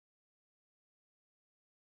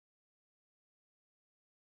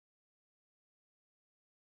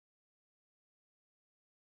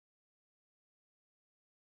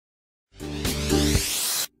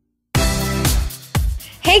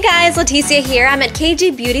Hey guys, Leticia here. I'm at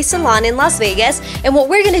KG Beauty Salon in Las Vegas, and what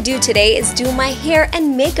we're gonna do today is do my hair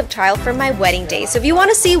and makeup trial for my wedding day. So if you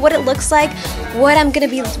want to see what it looks like, what I'm gonna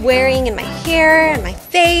be wearing in my hair and my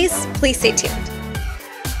face, please stay tuned.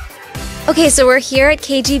 Okay, so we're here at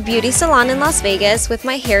KG Beauty Salon in Las Vegas with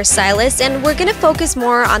my hairstylist, and we're gonna focus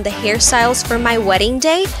more on the hairstyles for my wedding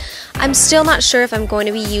day. I'm still not sure if I'm going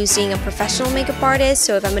to be using a professional makeup artist,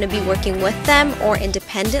 so if I'm going to be working with them or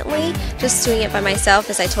independently, just doing it by myself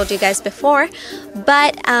as I told you guys before.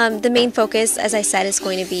 But the main focus, as I said, is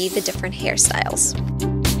going to be the different hairstyles.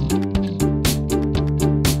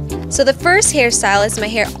 So the first hairstyle is my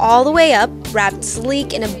hair all the way up, wrapped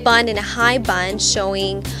sleek in a bun, in a high bun,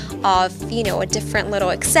 showing off, you know, a different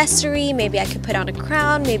little accessory. Maybe I could put on a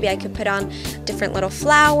crown, maybe I could put on different little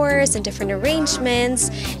flowers and different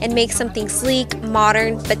arrangements and make something sleek,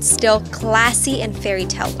 modern, but still classy and fairy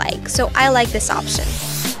tale-like. So I like this option.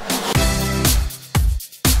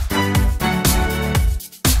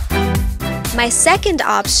 My second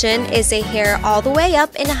option is a hair all the way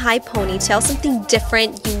up in a high ponytail, something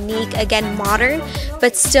different, unique, again modern,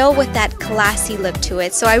 but still with that classy look to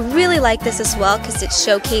it. So I really like this as well because it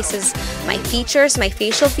showcases my features, my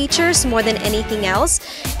facial features more than anything else,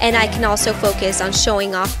 and I can also focus on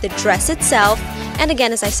showing off the dress itself, and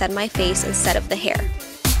again, as I said, my face instead of the hair.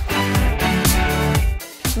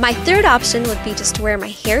 My third option would be just to wear my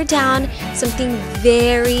hair down, something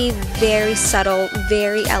very, very subtle,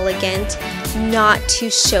 very elegant, not too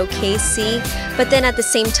showcasey, but then at the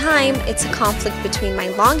same time, it's a conflict between my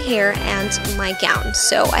long hair and my gown.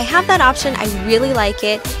 So I have that option. I really like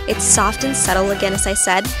it. It's soft and subtle, again, as I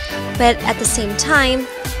said, but at the same time,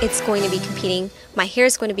 it's going to be competing. My hair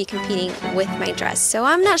is going to be competing with my dress. So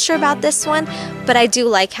I'm not sure about this one, but I do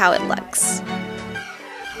like how it looks.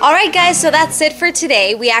 Alright guys, so that's it for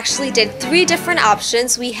today. We actually did 3 different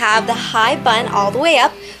options. We have the high bun all the way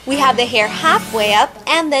up, we have the hair halfway up,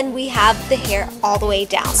 and then we have the hair all the way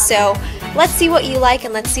down. So let's see what you like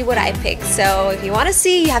and let's see what I pick. So if you want to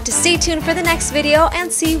see, you have to stay tuned for the next video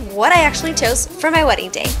and see what I actually chose for my wedding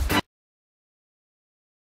day.